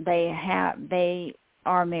 they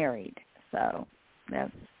are married. So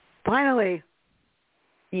that's finally.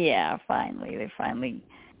 Yeah, finally. They finally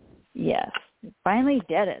Yes, finally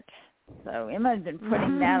did it. So Emma had been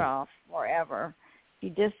putting that off forever. She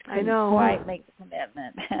just couldn't quite make the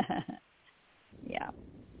commitment. Yeah.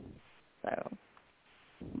 So,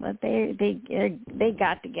 but they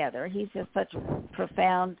got together. He's just such a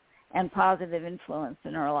profound and positive influence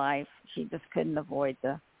in her life. She just couldn't avoid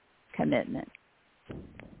the commitment.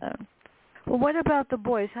 So. Well, what about the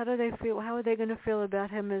boys? How do they feel? How are they going to feel about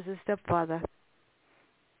him as a stepfather?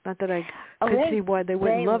 Not that I could see why they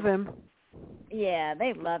wouldn't love him. Yeah,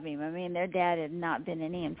 they love him. I mean, their dad had not been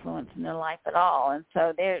any influence in their life at all, and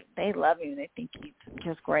so they love him. They think he's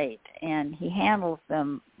just great, and he handles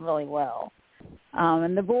them really well.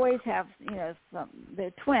 And the boys have,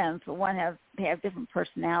 they're twins, but they have different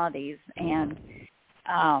personalities, and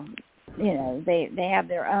they have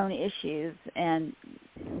their own issues,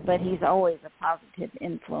 but he's always a positive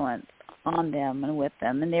influence on them and with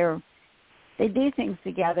them, and they do things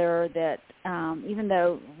together that even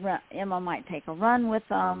though Emma might take a run with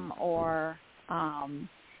them or, and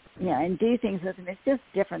do things with them, it's just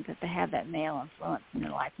different that they have that male influence in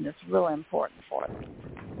their life, and it's really important for them.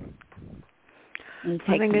 I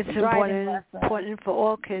think it's important for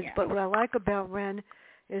all kids, but what I like about Ren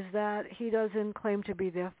is that he doesn't claim to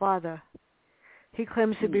be their father. He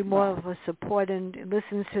claims to be more of a support and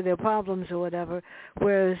listens to their problems or whatever,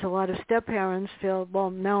 whereas a lot of step-parents feel,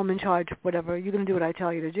 well, now I'm in charge, whatever, you're going to do what I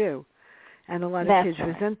tell you to do. And a lot of kids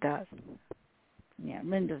resent that. Yeah,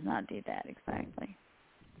 Ren does not do that exactly.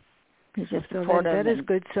 He's just supportive. That is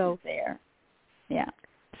good. So there. Yeah.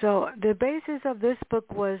 So the basis of this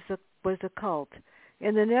book was the cult.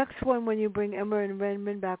 In the next one, when you bring Emma and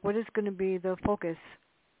Renman back, what is going to be the focus?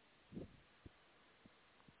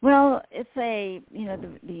 Well, it's the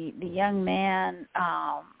young man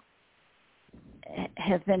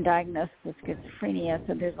has been diagnosed with schizophrenia,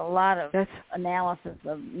 so there's a lot of analysis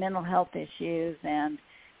of mental health issues, and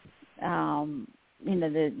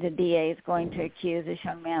the DA is going to accuse this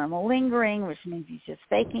young man of malingering, which means he's just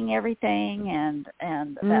faking everything, and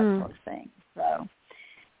that sort of thing. So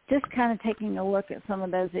just kind of taking a look at some of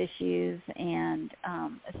those issues, and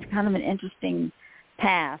it's kind of an interesting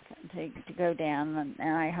path to go down,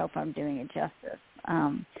 and I hope I'm doing it justice.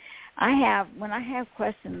 When I have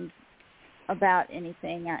questions about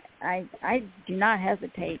anything, I do not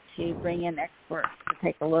hesitate to bring in experts to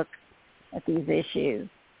take a look at these issues.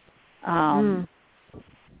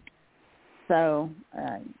 So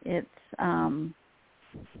it's I'm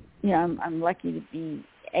lucky to be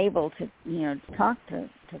able to talk to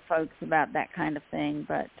folks about that kind of thing,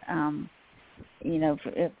 but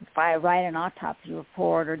if I write an autopsy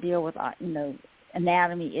report or deal with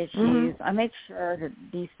anatomy issues, I make sure that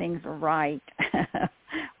these things are right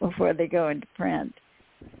before they go into print.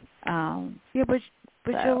 But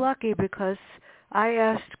you're lucky, because I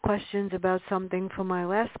asked questions about something for my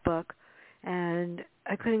last book, and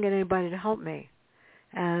I couldn't get anybody to help me.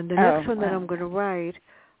 And the next one that I'm going to write,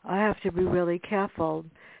 I have to be really careful,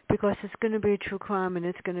 because it's going to be a true crime, and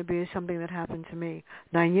it's going to be something that happened to me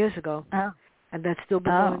 9 years ago. And that's still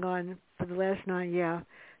been going on for the last 9 years.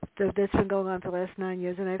 That's been going on for the last 9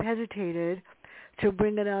 years, and I've hesitated to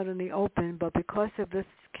bring it out in the open, but because of this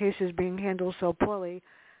case is being handled so poorly,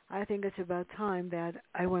 I think it's about time that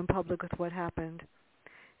I went public with what happened.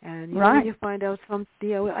 And when you find out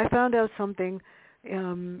I found out something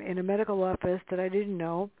in a medical office that I didn't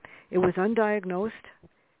know. It was undiagnosed,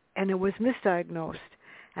 and it was misdiagnosed.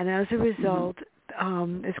 And as a result,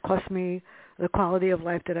 it's cost me the quality of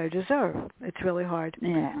life that I deserve. It's really hard.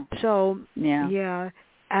 Yeah. So,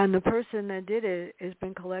 and the person that did it has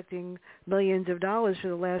been collecting millions of dollars for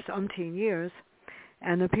the last umpteen years,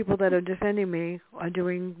 and the people that are defending me are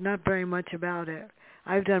doing not very much about it.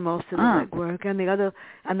 I've done most of the legwork, and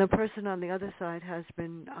the person on the other side has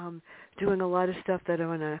been doing a lot of stuff that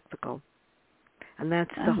are unethical, and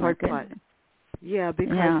that's the hard part. Yeah,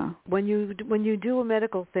 because when you do a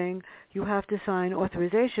medical thing, you have to sign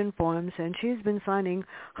authorization forms, and she's been signing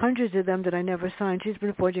hundreds of them that I never signed. She's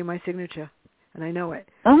been forging my signature, and I know it.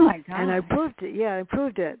 Oh, my God. And I proved it. Yeah, I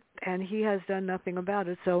proved it, and he has done nothing about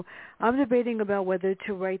it. So I'm debating about whether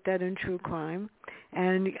to write that in true crime,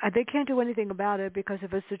 and they can't do anything about it, because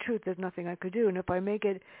if it's the truth, there's nothing I could do. And if I make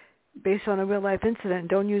it based on a real-life incident and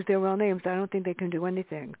don't use their real names, I don't think they can do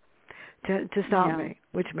anything to stop me,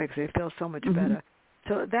 which makes me feel so much better.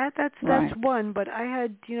 So that's one. But I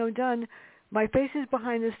had done my Faces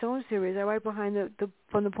Behind the Stone series. I write behind the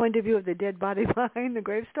from the point of view of the dead body behind the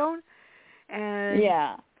gravestone, and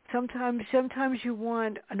sometimes you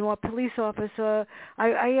want a police officer.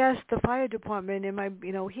 I asked the fire department in my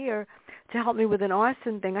here to help me with an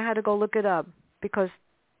arson thing. I had to go look it up because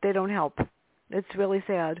they don't help. It's really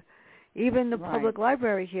sad. Even the Right. public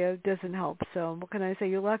library here doesn't help. So what can I say?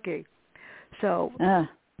 You're lucky. So how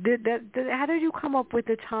did you come up with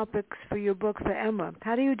the topics for your book for Emma?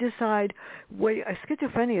 How do you decide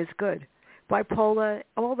schizophrenia is good, bipolar,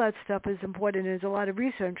 all that stuff is important. There's a lot of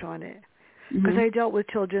research on it. Because I dealt with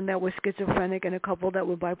children that were schizophrenic and a couple that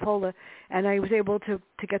were bipolar, and I was able to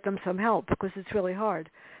get them some help because it's really hard.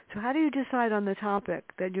 So how do you decide on the topic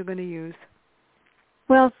that you're going to use?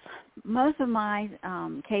 Well, most of my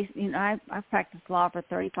case, I've practiced law for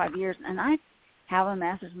 35 years, and I have a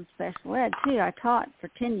master's in special ed, too. I taught for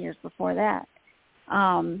 10 years before that.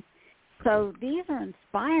 So these are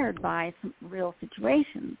inspired by some real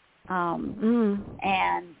situations.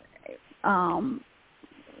 And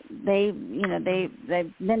they've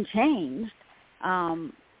been changed.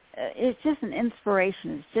 It's just an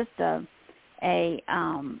inspiration. It's just a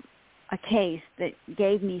case that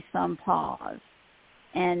gave me some pause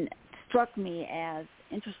and struck me as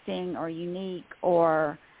interesting or unique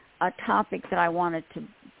or a topic that I wanted to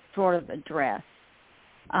sort of address.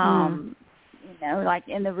 Like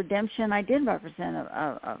in the Redemption, I did represent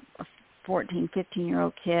a 14,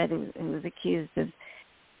 15-year-old kid who was accused of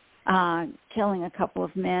killing a couple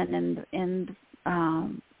of men in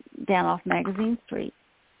down off Magazine Street.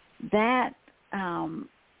 That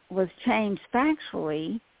was changed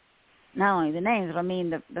factually. Not only the names, but I mean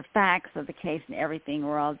the facts of the case and everything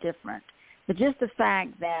were all different. But just the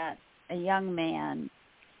fact that a young man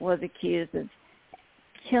was accused of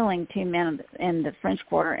killing two men in the French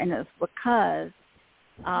Quarter, and it was because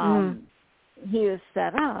he was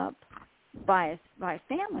set up by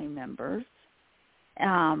family members.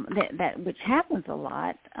 That which happens a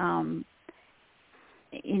lot.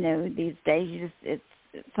 These days, it's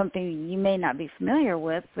something you may not be familiar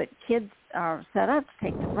with, but kids are set up to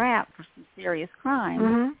take the rap for some serious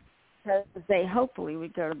crimes because they hopefully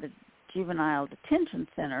would go to the juvenile detention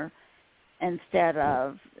center instead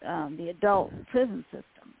of the adult prison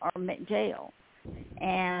system or jail.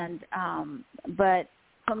 And but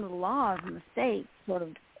some of the laws in the state sort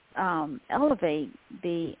of elevate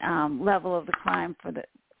the level of the crime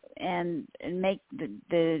and make the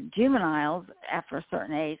juveniles after a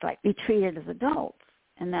certain age be treated as adults,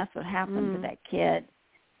 and that's what happened to that kid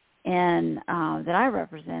and that I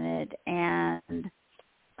represented, and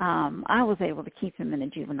I was able to keep him in the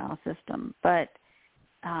juvenile system. But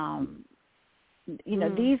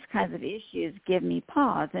these kinds of issues give me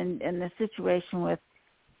pause, and the situation with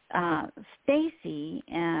Stacy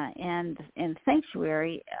and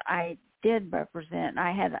Sanctuary, I did represent.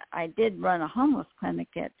 I did run a homeless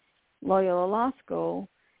clinic at Loyola Law School,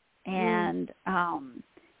 and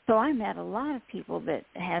so I met a lot of people that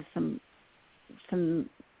had some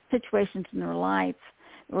situations in their life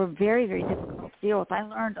that were very, very difficult to deal with. I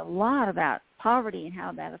learned a lot about poverty and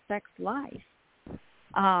how that affects life.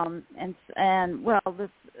 Some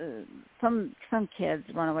kids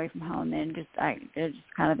run away from home and they're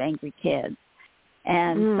just kind of angry kids,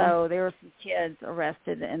 and so there were some kids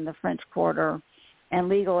arrested in the French Quarter, and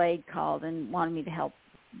legal aid called and wanted me to help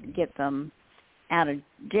get them out of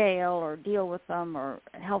jail or deal with them or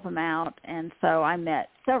help them out, and so I met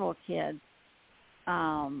several kids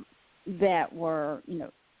that were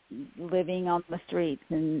living on the streets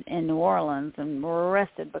in New Orleans and were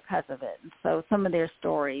arrested because of it. And so some of their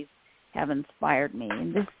stories have inspired me.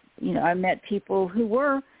 And this, I met people who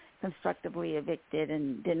were constructively evicted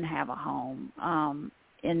and didn't have a home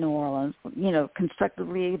in New Orleans,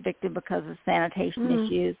 constructively evicted because of sanitation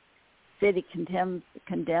issues. City condemns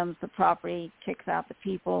the property, kicks out the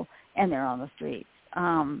people, and they're on the streets.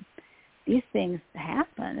 These things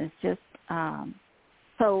happen. It's just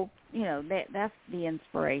that's the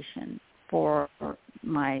inspiration for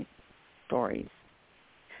my stories.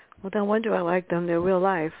 Well, no wonder I like them. They're real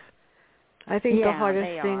life. I think the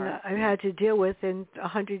hardest thing I've had to deal with in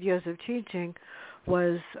 100 years of teaching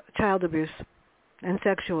was child abuse and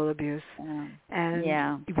sexual abuse. And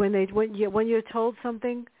when you're told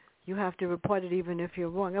something, you have to report it even if you're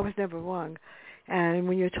wrong. I was never wrong. And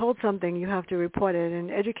when you're told something, you have to report it.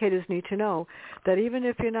 And educators need to know that even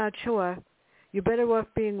if you're not sure, you're better off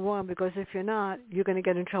being wrong, because if you're not, you're going to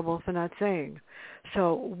get in trouble for not saying.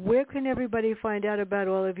 So where can everybody find out about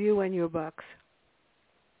all of you and your books?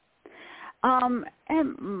 And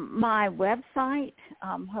my website,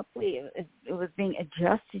 hopefully it was being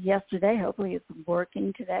adjusted yesterday. Hopefully it's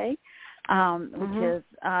working today, which is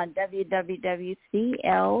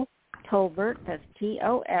www.cltolbert, that's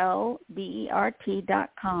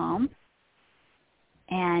TOLBERT.com.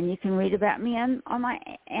 And you can read about me on my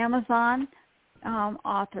Amazon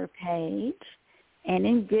author page, and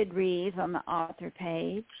in Goodreads on the author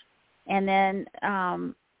page. And then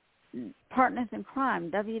Partners in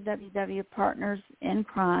Crime,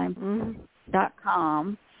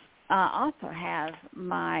 www.partnersincrime.com. Also has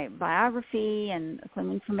my biography and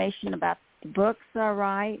some information about the books I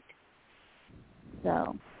write.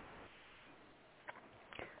 So,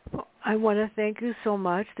 well, I want to thank you so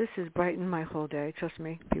much. This has brightened my whole day. Trust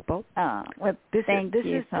me, people. Thank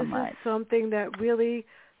you so much. This is something that really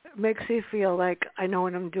makes me feel like I know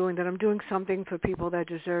what I'm doing, that I'm doing something for people that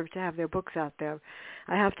deserve to have their books out there.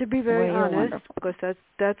 I have to be very honest, because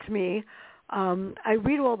that's me. I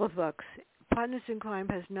read all the books. Partners in Crime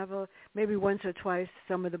has never, maybe once or twice,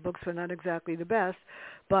 some of the books were not exactly the best,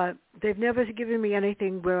 but they've never given me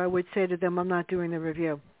anything where I would say to them, I'm not doing the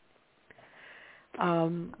review.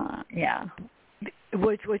 Yeah.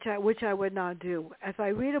 Which I would not do. If I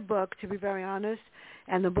read a book, to be very honest,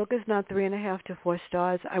 and the book is not 3.5 to 4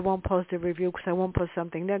 stars, I won't post a review because I won't post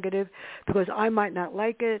something negative because I might not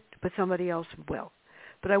like it, but somebody else will.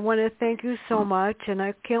 But I want to thank you so much, and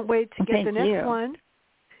I can't wait to get the next one.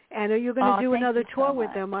 And are you going to do another tour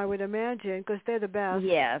with them, I would imagine, because they're the best.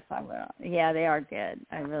 Yes, I will. Yeah, they are good.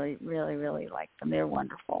 I really, really, really like them. They're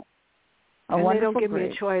wonderful. And they don't give me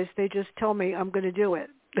a choice. They just tell me I'm going to do it.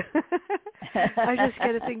 I just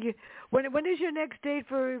got to think, when is your next date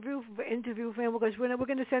for a review interview, family? Because we're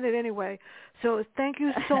going to send it anyway. So thank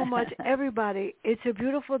you so much, everybody. It's a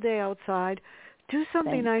beautiful day outside. Do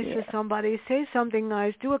something nice for somebody. Say something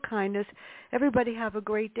nice. Do a kindness. Everybody have a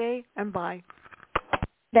great day, and bye.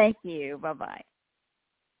 Thank you. Bye-bye.